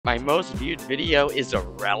My most viewed video is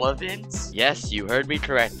irrelevant? Yes, you heard me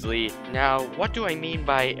correctly. Now, what do I mean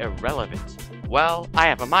by irrelevant? Well, I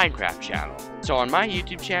have a Minecraft channel. So on my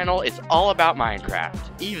YouTube channel, it's all about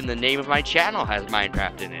Minecraft. Even the name of my channel has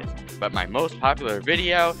Minecraft in it. But my most popular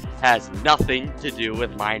video has nothing to do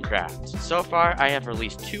with Minecraft. So far, I have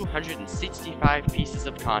released 265 pieces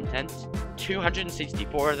of content.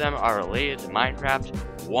 264 of them are related to Minecraft,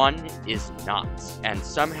 one is not. And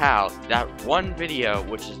somehow, that one video,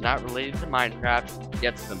 which is not related to Minecraft,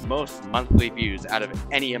 gets the most monthly views out of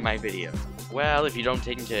any of my videos. Well, if you don't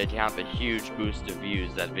take into account the huge boost of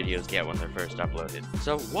views that videos get when they're first uploaded.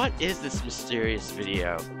 So what is this mysterious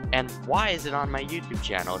video? And why is it on my YouTube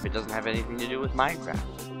channel if it doesn't have anything to do with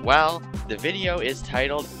Minecraft? Well, the video is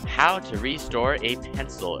titled, How to Restore a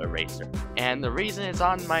Pencil Eraser. And the reason it's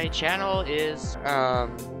on my channel is, well,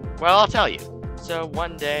 I'll tell you. So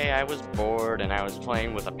one day I was bored and I was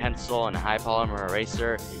playing with a pencil and a high polymer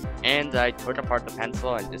eraser, and I took apart the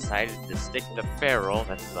pencil and decided to stick the ferrule,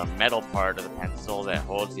 that's the metal part of the pencil that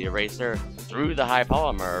holds the eraser, through the high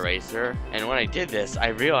polymer eraser. And when I did this, I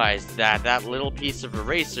realized that that little piece of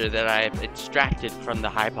eraser that I have extracted from the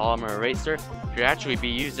high polymer eraser could actually be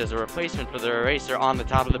used as a replacement for the eraser on the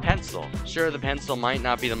top of the pencil. Sure, the pencil might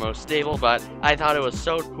not be the most stable, but I thought it was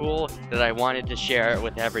so cool that I wanted to share it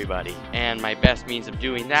with everybody. And my best means of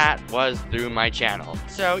doing that was through my channel.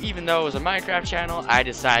 So even though it was a Minecraft channel, I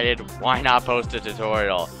decided why not post a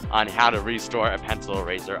tutorial on how to restore a pencil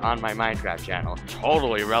eraser on my Minecraft channel.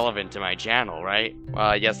 Totally relevant to my channel, right? Well,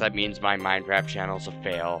 I guess that means my Minecraft channel's a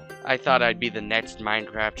fail. I thought I'd be the next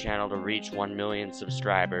Minecraft channel to reach 1 million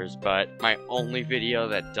subscribers, but my only video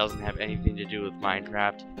that doesn't have anything to do with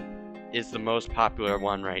Minecraft is the most popular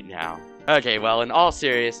one right now. Okay, well, in all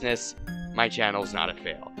seriousness, my channel's not a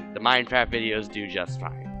fail. The Minecraft videos do just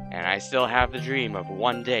fine. And I still have the dream of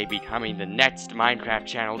one day becoming the next Minecraft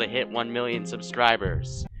channel to hit 1 million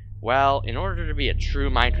subscribers. Well, in order to be a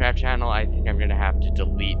true Minecraft channel, I think I'm gonna have to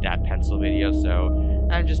delete that pencil video, so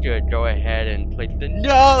I'm just gonna go ahead and click the—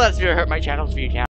 No, that's gonna hurt my channel's view count.